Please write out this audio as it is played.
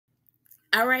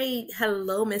All right.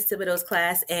 Hello, Miss Thibodeau's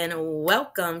class, and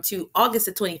welcome to August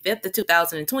the 25th of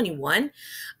 2021.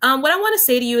 What I want to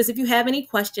say to you is if you have any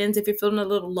questions, if you're feeling a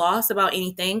little lost about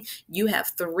anything, you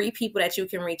have three people that you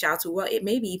can reach out to. Well, it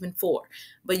may be even four,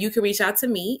 but you can reach out to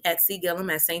me at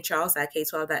cgillum at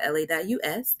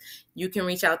stcharles.k12.la.us. You can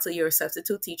reach out to your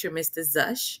substitute teacher, Mr.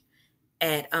 Zush,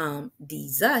 at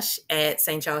dzush at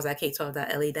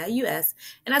stcharles.k12.la.us.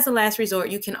 And as a last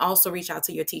resort, you can also reach out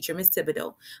to your teacher, Miss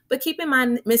Thibodeau. But keep in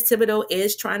mind, Miss Thibodeau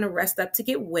is trying to rest up to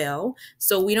get well.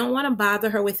 So we don't want to bother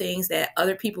her with things that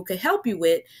other people could help you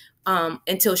with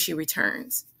until she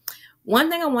returns.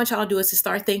 One thing I want y'all to do is to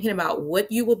start thinking about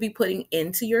what you will be putting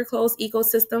into your closed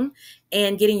ecosystem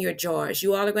and getting your jars.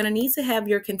 You all are going to need to have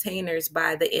your containers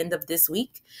by the end of this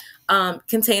week.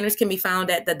 Containers can be found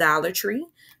at the Dollar Tree.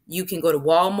 You can go to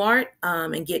Walmart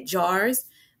and get jars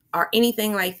or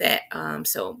anything like that.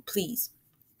 So please.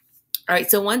 All right,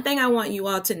 so one thing I want you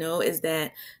all to know is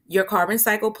that your carbon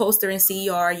cycle poster and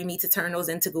CER, you need to turn those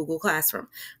into Google Classroom.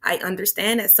 I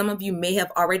understand that some of you may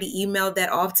have already emailed that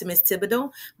off to Ms.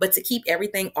 Thibodeau, but to keep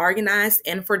everything organized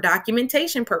and for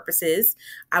documentation purposes,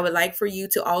 I would like for you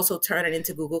to also turn it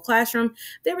into Google Classroom.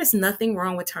 There is nothing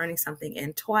wrong with turning something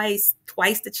in twice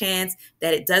the chance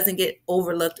that it doesn't get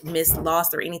overlooked, missed,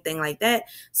 lost, or anything like that.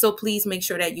 So please make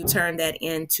sure that you turn that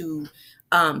into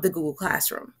the Google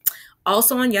Classroom.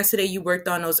 Also on yesterday, you worked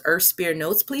on those Earth Sphere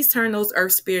notes. Please turn those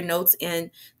Earth Sphere notes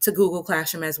into Google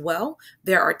Classroom as well.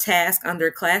 There are tasks under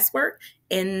classwork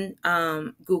in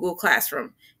Google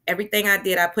Classroom. Everything I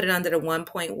did, I put it under the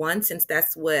 1.1 since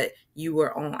that's what you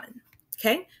were on.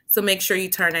 Okay, so make sure you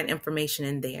turn that information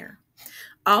in there.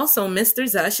 Also, Mr.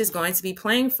 Zush is going to be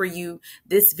playing for you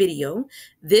this video.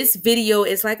 This video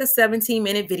is like a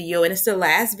 17-minute video, and it's the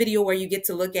last video where you get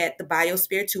to look at the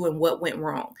Biosphere 2 and what went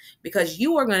wrong, because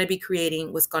you are going to be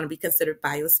creating what's going to be considered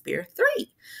Biosphere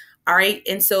 3. All right,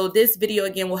 and so this video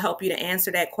again will help you to answer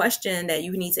that question that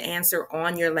you need to answer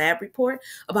on your lab report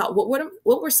about what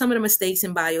were some of the mistakes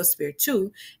in Biosphere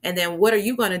 2, and then what are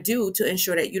you going to do to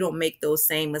ensure that you don't make those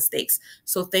same mistakes.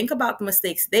 So think about the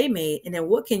mistakes they made, and then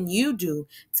what can you do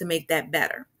to make that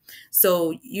better.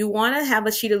 So you want to have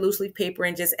a sheet of loose leaf paper,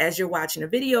 and just as you're watching a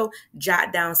video,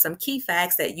 jot down some key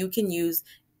facts that you can use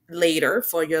later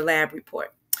for your lab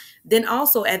report. Then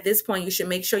also at this point, you should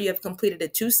make sure you have completed the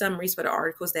 2 summaries for the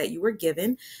articles that you were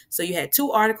given. So you had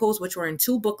 2 articles, which were in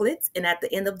 2 booklets. And at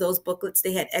the end of those booklets,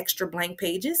 they had extra blank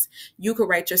pages. You could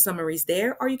write your summaries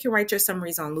there, or you can write your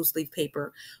summaries on loose leaf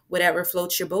paper. Whatever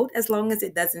floats your boat, as long as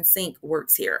it doesn't sink,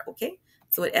 works here. Okay.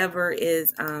 So whatever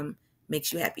is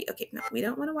makes you happy. Okay. No, we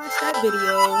don't want to watch that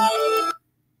video.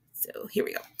 So here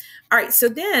we go. All right. So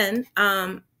then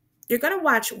you're going to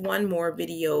watch one more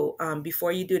video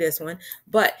before you do this one.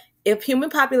 But if human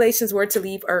populations were to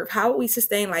leave Earth, how would we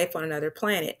sustain life on another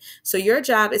planet? So your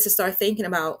job is to start thinking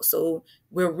about, so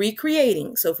we're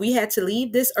recreating. So if we had to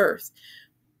leave this Earth,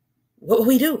 what would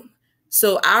we do?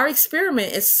 So our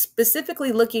experiment is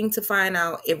specifically looking to find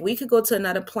out if we could go to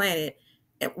another planet,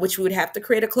 which we would have to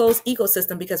create a closed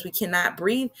ecosystem because we cannot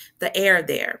breathe the air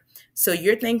there. So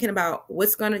you're thinking about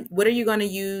what are you going to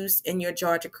use in your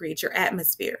jar to create your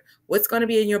atmosphere? What's going to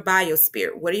be in your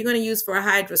biosphere? What are you going to use for a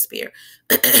hydrosphere?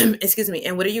 Excuse me.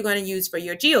 And what are you going to use for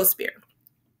your geosphere?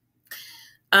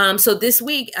 So this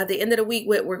week, at the end of the week,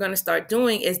 what we're going to start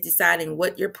doing is deciding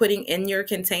what you're putting in your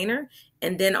container.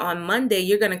 And then on Monday,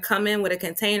 you're going to come in with a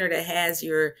container that has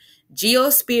your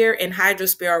geosphere and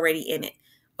hydrosphere already in it.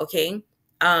 Okay.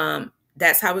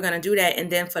 That's how we're going to do that.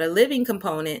 And then for the living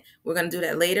component, we're going to do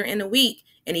that later in the week.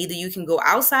 And either you can go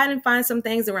outside and find some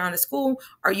things around the school,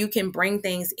 or you can bring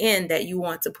things in that you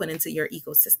want to put into your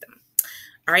ecosystem.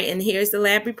 All right. And here's the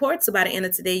lab report. So by the end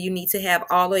of today, you need to have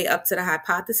all the way up to the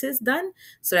hypothesis done.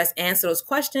 So that's answer those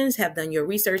questions, have done your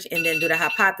research, and then do the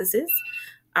hypothesis.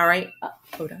 All right. Oh,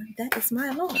 hold on. That is my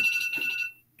alarm.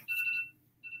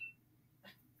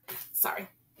 Sorry.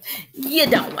 You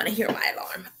don't want to hear my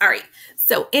alarm. All right.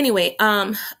 So anyway,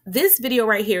 this video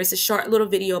right here is a short little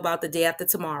video about the day after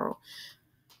tomorrow.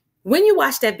 When you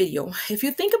watch that video, if you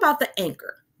think about the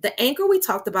anchor we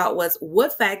talked about was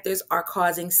what factors are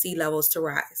causing sea levels to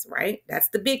rise, right? That's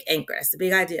the big anchor. That's the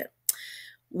big idea.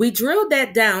 We drilled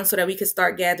that down so that we could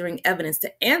start gathering evidence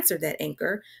to answer that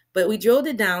anchor, but we drilled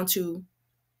it down to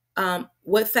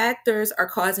what factors are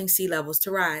causing sea levels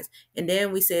to rise. And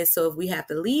then we said, so if we have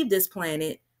to leave this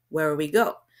planet, where will we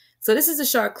go? So this is a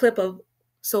short clip of,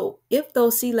 so if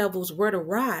those sea levels were to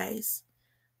rise,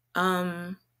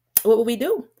 what would we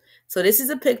do? So this is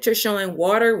a picture showing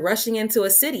water rushing into a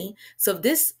city. So if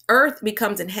this earth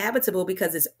becomes inhabitable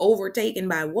because it's overtaken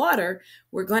by water,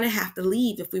 we're going to have to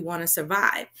leave if we want to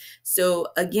survive. So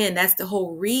again, that's the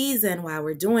whole reason why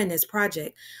we're doing this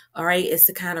project. All right, is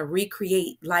to kind of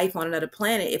recreate life on another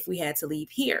planet if we had to leave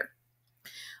here.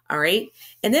 All right.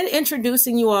 And then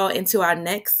introducing you all into our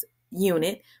next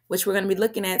unit, which we're going to be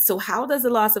looking at. So how does the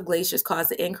loss of glaciers cause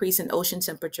the increase in ocean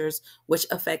temperatures, which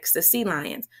affects the sea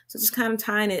lions? So just kind of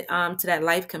tying it to that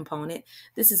life component.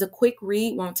 This is a quick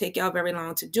read, won't take y'all very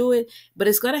long to do it, but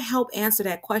it's going to help answer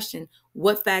that question.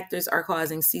 What factors are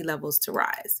causing sea levels to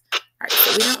rise? All right,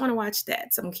 so we don't want to watch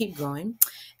that. So I'm going to keep going.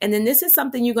 And then this is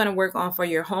something you're going to work on for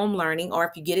your home learning, or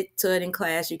if you get it to it in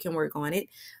class, you can work on it.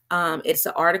 It's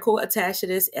an article attached to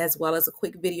this as well as a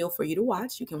quick video for you to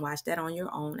watch. You can watch that on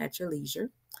your own at your leisure.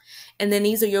 And then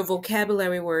these are your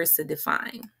vocabulary words to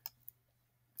define.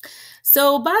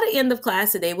 So by the end of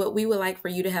class today, what we would like for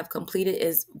you to have completed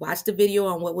is watch the video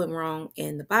on what went wrong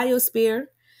in the biosphere.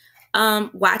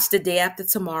 Watch the day after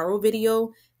tomorrow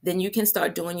video. Then you can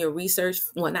start doing your research.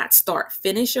 Well, not start,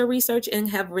 finish your research and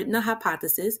have written a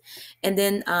hypothesis. And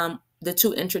then the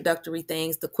 2 introductory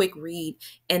things, the quick read,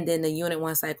 and then the Unit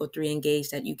 1 Cycle 3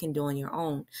 Engage that you can do on your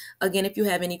own. Again, if you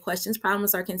have any questions,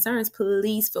 problems, or concerns,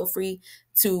 please feel free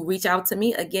to reach out to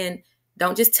me. Again,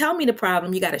 don't just tell me the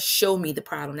problem. You got to show me the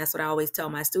problem. That's what I always tell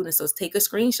my students. So take a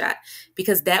screenshot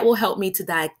because that will help me to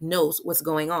diagnose what's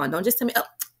going on. Don't just tell me, oh,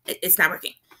 it's not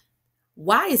working.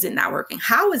 Why is it not working?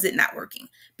 How is it not working?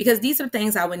 Because these are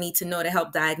things I would need to know to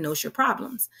help diagnose your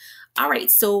problems. All right,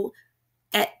 so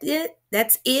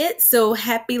that's it. So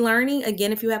happy learning.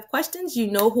 Again, if you have questions,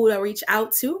 you know who to reach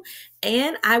out to.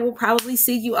 And I will probably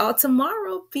see you all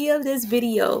tomorrow via this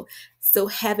video. So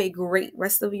have a great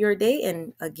rest of your day.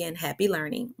 And again, happy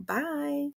learning. Bye.